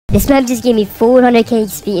This map just gave me 400k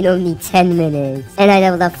XP in only 10 minutes. And I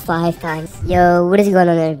leveled up 5 times. Yo, what is going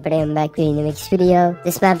on everybody? I'm back with the next video.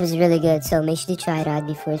 This map is really good, so make sure to try it out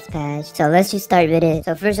before it's patched. So let's just start with it.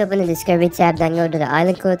 So first open the discovery tab, then go to the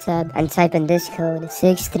island code tab and type in this code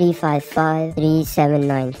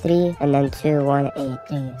 63553793 and then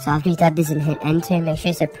 2183. So after you type this and hit enter, make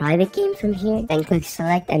sure it's a private game from here. Then click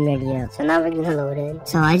select and ready up. So now we're gonna load in.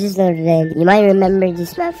 So I just loaded in. You might remember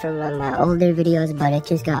this map from one of my older videos, but it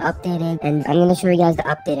just got updated, and I'm gonna show you guys the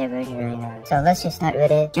updated version right now. So let's just start with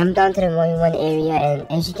it. Jump down to the 1v1 area, and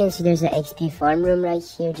as you can see, there's an XP farm room right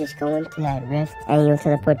here. Just go into that rift and you'll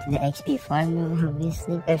teleport to the XP farm room,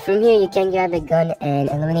 obviously. And from here you can grab a gun and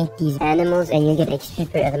eliminate these animals and you get XP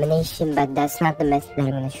per elimination, but that's not the method that I'm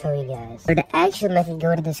gonna show you guys. For the actual method,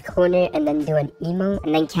 go to this corner and then do an emote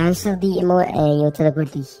and then cancel the emote and you'll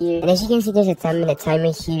teleport to here. And as you can see, there's a 10-minute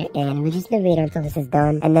timer here, and we're just gonna wait until this is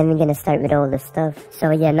done, and then we're gonna start with all the stuff. So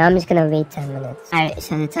yeah, now I'm just gonna wait 10 minutes. Alright,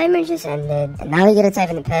 so the timer just ended, and now we're gonna type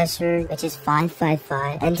in the password, which is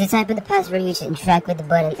 555. And to type in the password, you should interact with the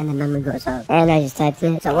button and the number goes up. And I just typed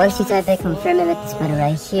it. So once you type it, confirm it with this button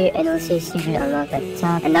right here, and it'll say secret unlocked at the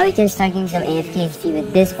top. And now we can start getting some AFK XP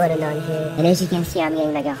with this button on here. And as you can see, I'm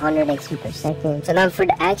getting like 100 XP per second. So now for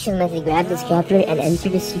the actual method, grab this grappler and enter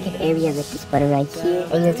the secret area with this button right here,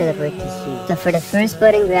 and you'll teleport to here. So for the first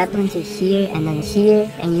button, grab into here and then here,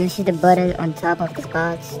 and you'll see the button on top of the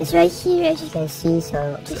box. It's right here as you can see,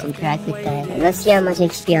 so just interact with that. And let's see how much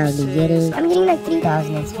XP I'll be getting. I'm getting like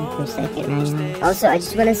 3000 XP per second right now. Also, I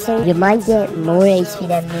just want to say, you might get more XP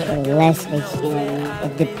than me or less XP than me.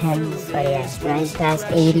 It depends. But yeah, mine's past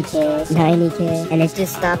 80k, 90k, and it's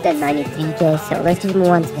just stopped at 93k. So let's just move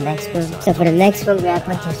on to the next one. So for the next one, grab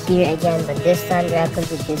onto here again, but this time grab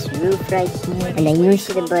onto this roof right here, and then you'll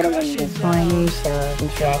see the button in this corner, so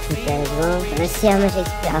interact with that as well. So let's see how much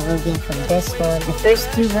XP I will get from this one. The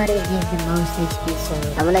first two buttons give the most XP, so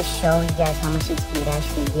I want to show you guys how much XP it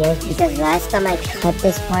actually gives, because last time I cut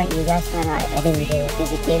this part, you guys thought I edited it,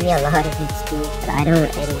 because it gave me a lot of XP, but I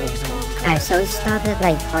don't edit it. Alright, so it stopped at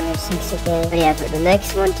like 106 again. But yeah, for the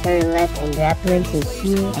next one, turn left and grab into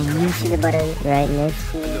here, and you see the button right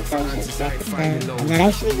next to it, so just check it out. And that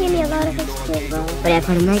actually gave me a lot of XP as well. But yeah,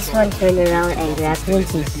 for the next one, turn around and grab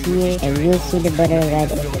into here, and you'll see the button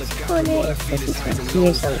right in this corner. It's this right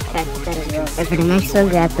here, so check that as well. And for the next one,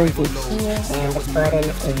 grab into here, and the button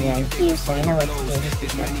is right here, so you know what to do.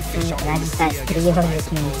 And I just passed 300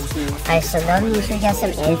 XP. Alright, so now you should get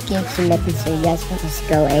some AFK XP methods, so you guys can just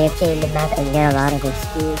go AFK in the map and get a lot of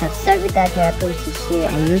XP. So start with that, grab into here,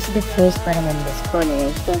 and you see the first button in this corner.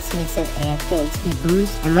 As you can see, it says AFK XP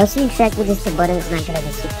boost, and once you interact with this, the button is not gonna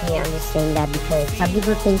disappear. I'm just saying that because some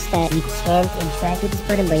people think that you can't interact with this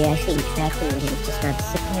button, but you're actually interacting with it, it's just not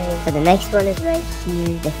disappearing. So the next one is right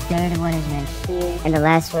here, the third one is right here, and the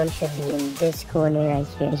last one should be in this corner right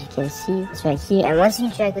here. As you can see, it's right here, and once you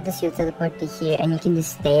interact with this, you'll teleport to here, and you can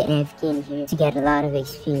just stay AFK in here to get a lot of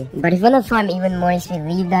XP. But if you wanna farm even more XP,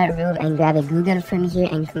 leave that room and grab a goo gun from here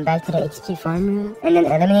and come back to the XP farm room, and then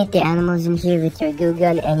eliminate the animals in here with your goo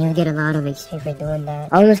gun, and you'll get a lot of XP for doing that.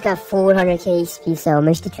 I almost got 400k XP, so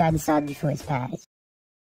make sure to try this out before it's patched.